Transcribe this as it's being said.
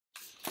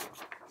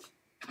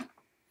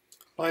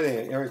Hi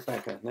there, Eric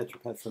Backer,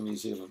 naturopath from New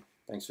Zealand.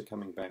 Thanks for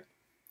coming back.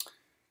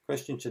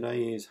 Question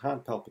today is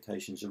heart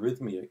palpitations,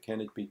 arrhythmia,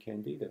 can it be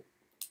Candida?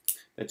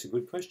 That's a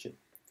good question.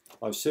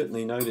 I've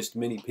certainly noticed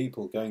many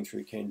people going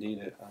through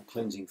Candida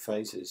cleansing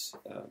phases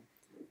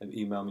have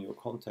emailed me or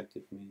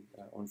contacted me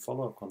on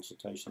follow-up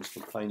consultations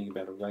complaining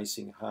about a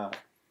racing heart.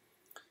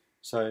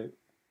 So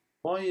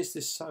why is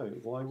this so?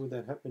 Why would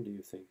that happen, do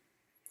you think?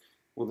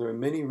 Well, there are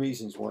many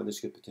reasons why this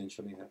could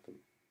potentially happen.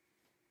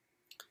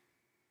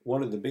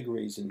 One of the big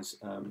reasons,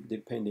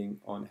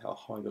 depending on how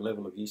high the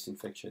level of yeast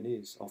infection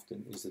is,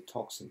 often is the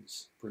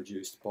toxins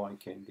produced by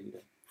Candida,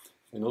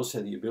 and also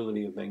the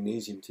ability of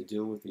magnesium to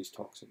deal with these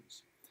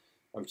toxins.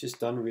 I've just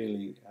done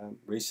really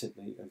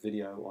recently a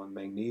video on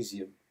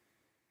magnesium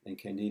and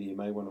Candida. You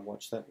may want to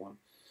watch that one.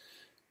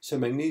 So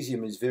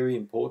magnesium is very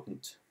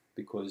important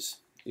because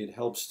it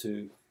helps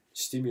to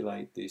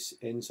stimulate this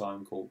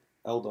enzyme called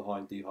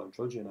aldehyde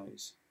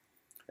dehydrogenase,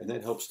 and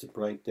that helps to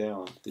break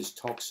down this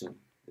toxin.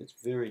 It's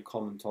a very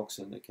common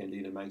toxin that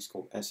Candida makes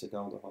called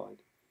acetaldehyde.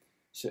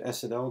 So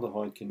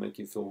acetaldehyde can make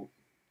you feel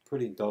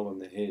pretty dull in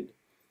the head.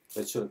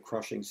 That sort of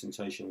crushing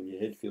sensation when your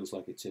head feels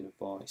like it's in a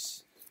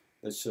vice.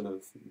 That sort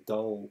of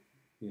dull,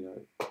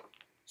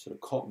 sort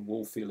of cotton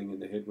wool feeling in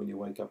the head when you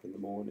wake up in the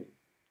morning.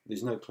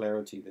 There's no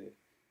clarity there.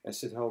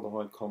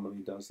 Acetaldehyde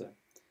commonly does that.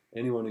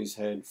 Anyone who's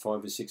had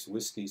 5 or 6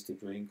 whiskies to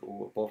drink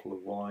or a bottle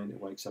of wine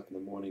and wakes up in the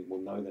morning will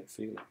know that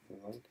feeling,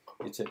 right?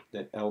 It's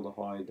that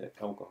aldehyde, that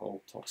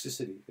alcohol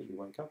toxicity that you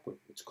wake up with.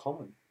 It's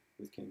common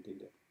with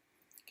Candida.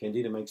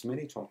 Candida makes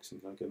many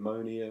toxins like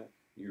ammonia,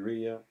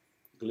 urea,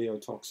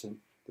 gliotoxin.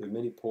 There are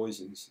many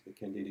poisons that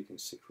Candida can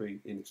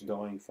secrete in its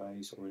dying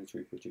phase or in its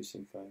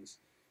reproducing phase.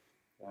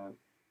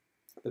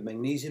 But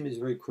magnesium is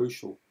very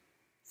crucial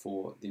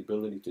for the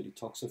ability to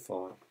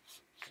detoxify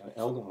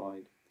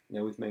aldehyde.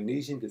 Now with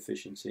magnesium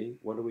deficiency,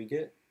 what do we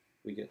get?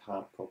 We get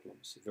heart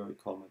problems, very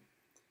common.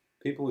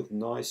 People with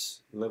nice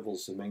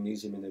levels of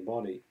magnesium in their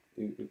body,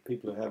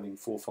 people who are having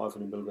 400 or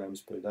 500 milligrams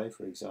per day,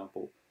 for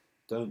example,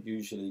 don't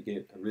usually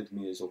get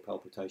arrhythmias or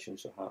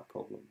palpitations or heart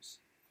problems.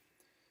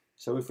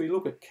 So if we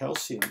look at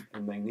calcium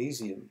and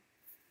magnesium,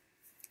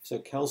 so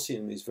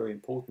calcium is very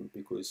important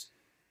because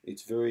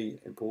it's a very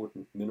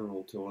important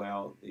mineral to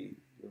allow the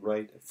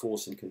rate of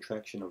force and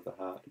contraction of the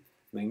heart.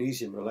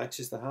 Magnesium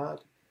relaxes the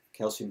heart.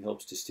 Calcium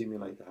helps to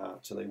stimulate the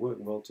heart, so they work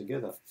well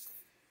together.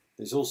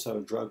 There's also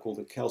a drug called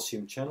the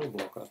calcium channel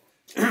blocker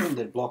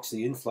that blocks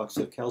the influx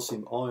of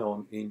calcium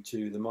ion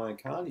into the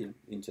myocardium,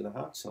 into the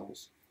heart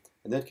cells,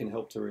 and that can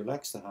help to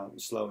relax the heart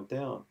and slow it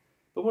down.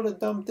 But what a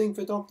dumb thing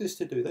for doctors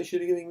to do. They should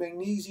be giving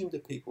magnesium to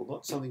people,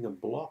 not something to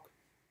block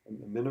a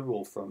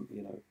mineral from,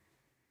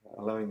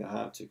 allowing the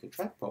heart to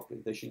contract properly.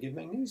 They should give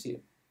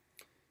magnesium.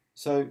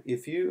 So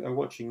if you are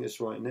watching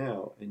this right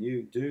now and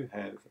you do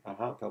have a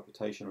heart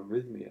palpitation or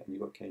arrhythmia and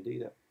you've got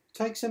Candida,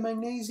 take some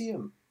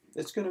magnesium.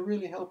 That's going to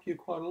really help you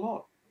quite a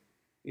lot.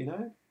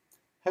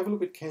 Have a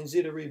look at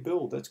Candida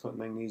Rebuild. That's got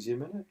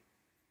magnesium in it.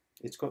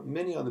 It's got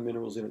many other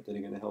minerals in it that are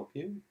going to help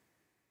you.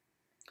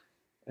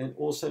 And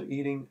also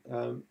eating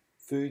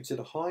foods that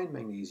are high in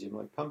magnesium,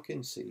 like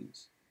pumpkin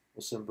seeds,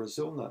 or some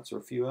Brazil nuts, or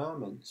a few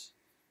almonds.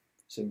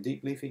 Some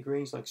deep leafy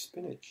greens like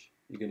spinach.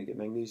 You're going to get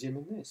magnesium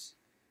in this.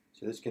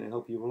 So that's going to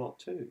help you a lot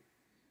too.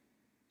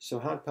 So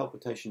heart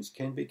palpitations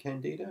can be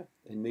Candida,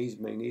 and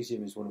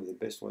magnesium is one of the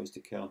best ways to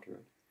counter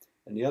it.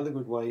 And the other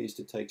good way is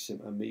to take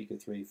some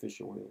omega-3 fish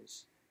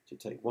oils. To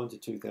take 1,000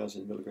 to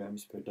 2,000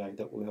 milligrams per day.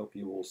 That will help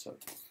you also.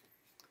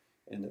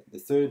 And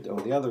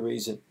the other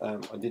reason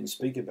I didn't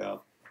speak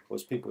about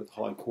was people with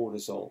high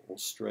cortisol or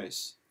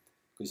stress,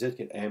 because that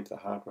can amp the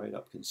heart rate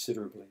up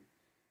considerably.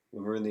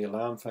 When we're in the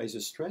alarm phase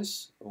of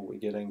stress, or we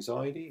get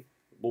anxiety,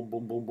 boom,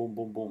 boom, boom, boom,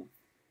 boom, boom.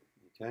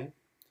 Okay?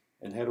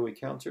 And how do we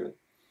counter it?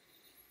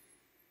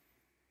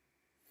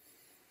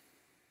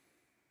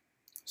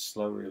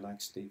 Slow,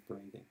 relaxed, deep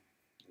breathing.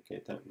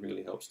 Okay, that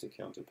really helps to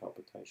counter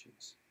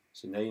palpitations.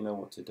 So now you know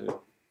what to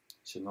do.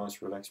 So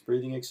nice relaxed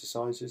breathing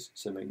exercises,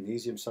 some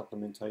magnesium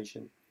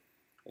supplementation,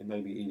 and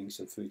maybe eating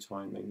some foods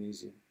high in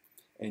magnesium,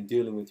 and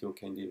dealing with your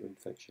Candida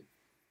infection.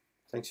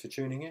 Thanks for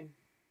tuning in.